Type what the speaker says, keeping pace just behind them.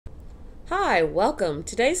Hi, welcome.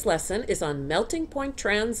 Today's lesson is on melting point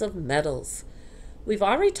trends of metals. We've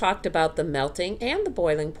already talked about the melting and the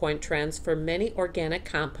boiling point trends for many organic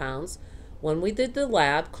compounds when we did the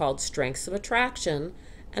lab called Strengths of Attraction,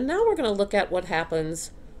 and now we're going to look at what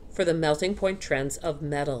happens for the melting point trends of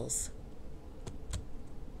metals.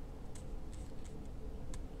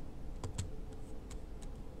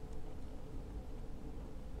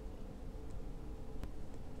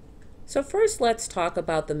 So first let's talk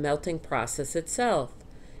about the melting process itself.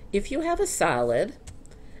 If you have a solid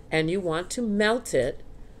and you want to melt it,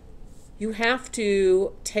 you have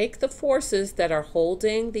to take the forces that are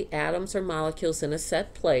holding the atoms or molecules in a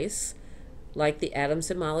set place, like the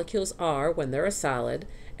atoms and molecules are when they're a solid,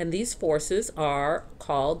 and these forces are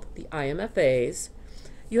called the IMFAs.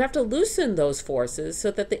 You have to loosen those forces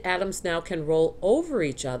so that the atoms now can roll over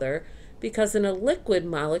each other, because in a liquid,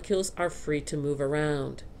 molecules are free to move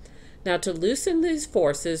around. Now, to loosen these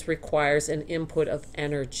forces requires an input of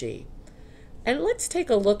energy. And let's take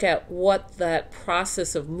a look at what that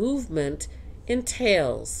process of movement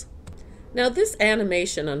entails. Now, this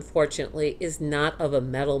animation, unfortunately, is not of a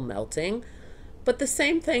metal melting, but the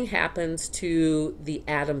same thing happens to the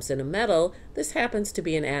atoms in a metal. This happens to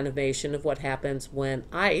be an animation of what happens when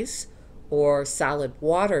ice or solid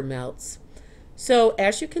water melts. So,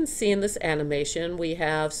 as you can see in this animation, we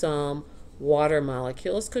have some water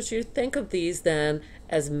molecules, because you think of these then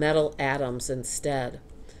as metal atoms instead.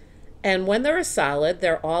 And when they're a solid,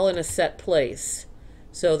 they're all in a set place.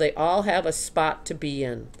 So they all have a spot to be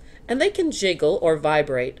in. And they can jiggle or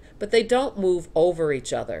vibrate, but they don't move over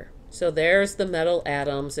each other. So there's the metal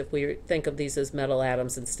atoms, if we think of these as metal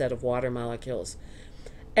atoms instead of water molecules.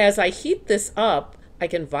 As I heat this up, I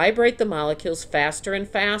can vibrate the molecules faster and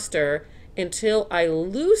faster until I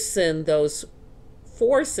loosen those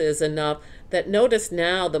forces enough that, notice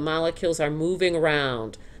now the molecules are moving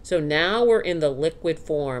around. So now we're in the liquid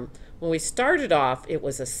form. When we started off, it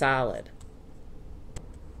was a solid.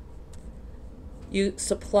 You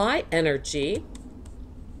supply energy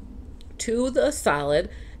to the solid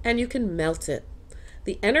and you can melt it.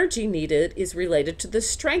 The energy needed is related to the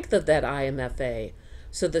strength of that IMFA.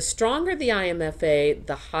 So the stronger the IMFA,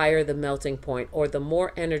 the higher the melting point, or the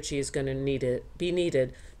more energy is going to be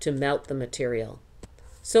needed to melt the material.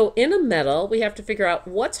 So in a metal, we have to figure out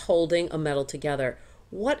what's holding a metal together.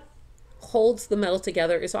 What holds the metal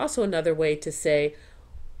together is also another way to say,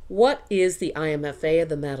 what is the IMFA of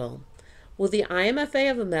the metal? Well, the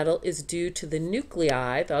IMFA of a metal is due to the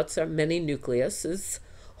nuclei, that's our many nucleuses,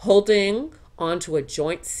 holding onto a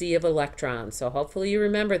joint sea of electrons. So hopefully you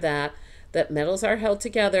remember that metals are held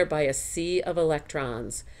together by a sea of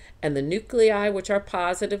electrons. And the nuclei, which are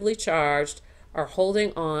positively charged, are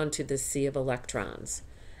holding on to the sea of electrons.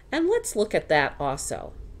 And let's look at that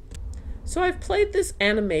also. So I've played this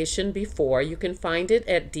animation before. You can find it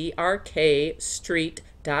at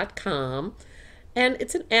drkstreet.com. And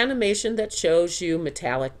it's an animation that shows you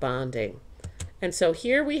metallic bonding. And so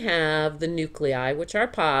here we have the nuclei, which are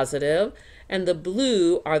positive, and the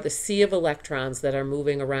blue are the sea of electrons that are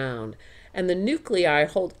moving around. And the nuclei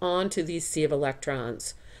hold on to these sea of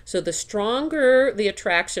electrons. So the stronger the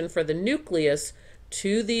attraction for the nucleus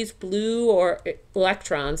to these blue or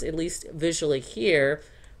electrons, at least visually here,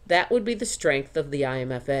 that would be the strength of the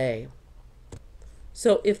IMFA.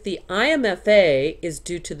 So if the IMFA is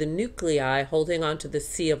due to the nuclei holding onto the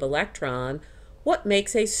sea of electron, what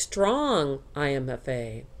makes a strong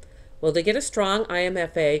IMFA? Well, to get a strong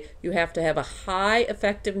IMFA, you have to have a high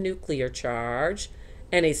effective nuclear charge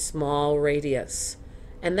and a small radius.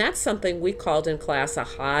 And that's something we called in class a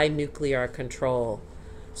high nuclear control.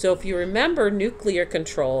 So if you remember nuclear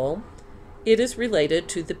control, it is related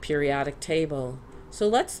to the periodic table. So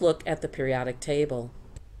let's look at the periodic table.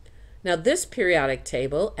 Now this periodic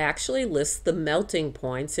table actually lists the melting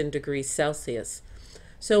points in degrees Celsius.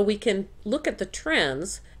 So we can look at the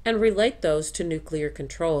trends and relate those to nuclear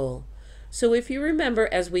control. So if you remember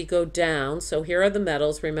as we go down, so here are the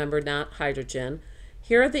metals, remember not hydrogen.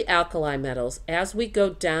 Here are the alkali metals. As we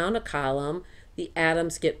go down a column, the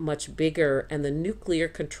atoms get much bigger and the nuclear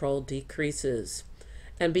control decreases.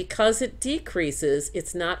 And because it decreases,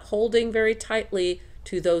 it's not holding very tightly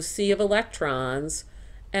to those sea of electrons,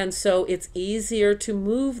 and so it's easier to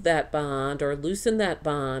move that bond or loosen that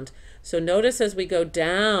bond. So notice as we go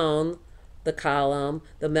down the column,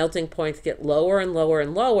 the melting points get lower and lower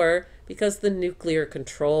and lower because the nuclear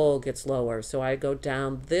control gets lower. So I go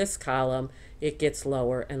down this column, it gets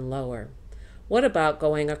lower and lower. What about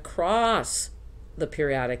going across the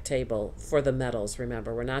periodic table for the metals?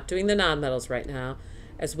 Remember, we're not doing the nonmetals right now.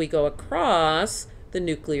 As we go across, the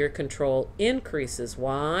nuclear control increases.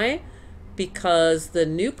 Why? because the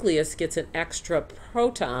nucleus gets an extra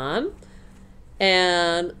proton,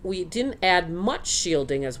 and we didn't add much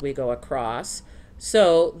shielding as we go across,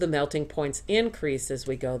 so the melting points increase as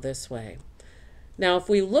we go this way. Now, if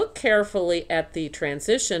we look carefully at the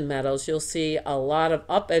transition metals, you'll see a lot of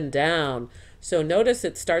up and down. So notice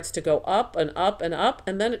it starts to go up and up and up,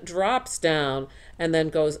 and then it drops down, and then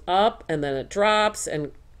goes up, and then it drops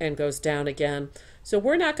and goes down again. So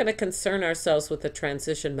we're not going to concern ourselves with the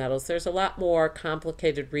transition metals. There's a lot more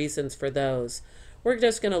complicated reasons for those. We're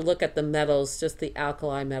just going to look at the metals, just the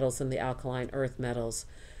alkali metals and the alkaline earth metals.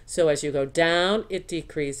 So as you go down, it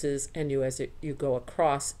decreases, and as you go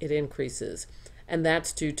across, it increases. And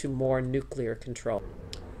that's due to more nuclear control.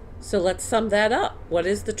 So let's sum that up. What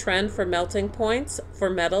is the trend for melting points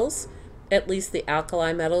for metals, at least the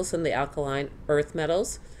alkali metals and the alkaline earth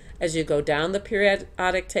metals? As you go down the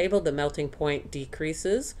periodic table, the melting point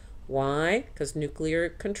decreases. Why? Because nuclear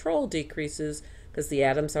control decreases, because the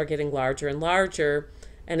atoms are getting larger and larger,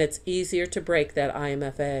 and it's easier to break that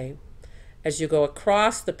IMFA. As you go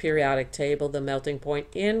across the periodic table, the melting point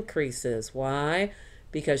increases. Why?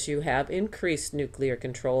 Because you have increased nuclear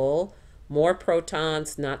control, more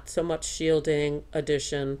protons, not so much shielding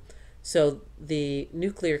addition. So the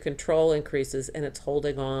nuclear control increases, and it's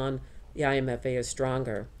holding on. The IMFA is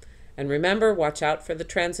stronger. And remember, watch out for the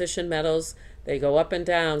transition metals. They go up and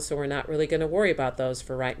down, so we're not really going to worry about those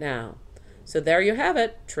for right now. So there you have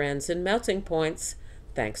it, trends in melting points.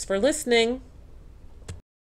 Thanks for listening.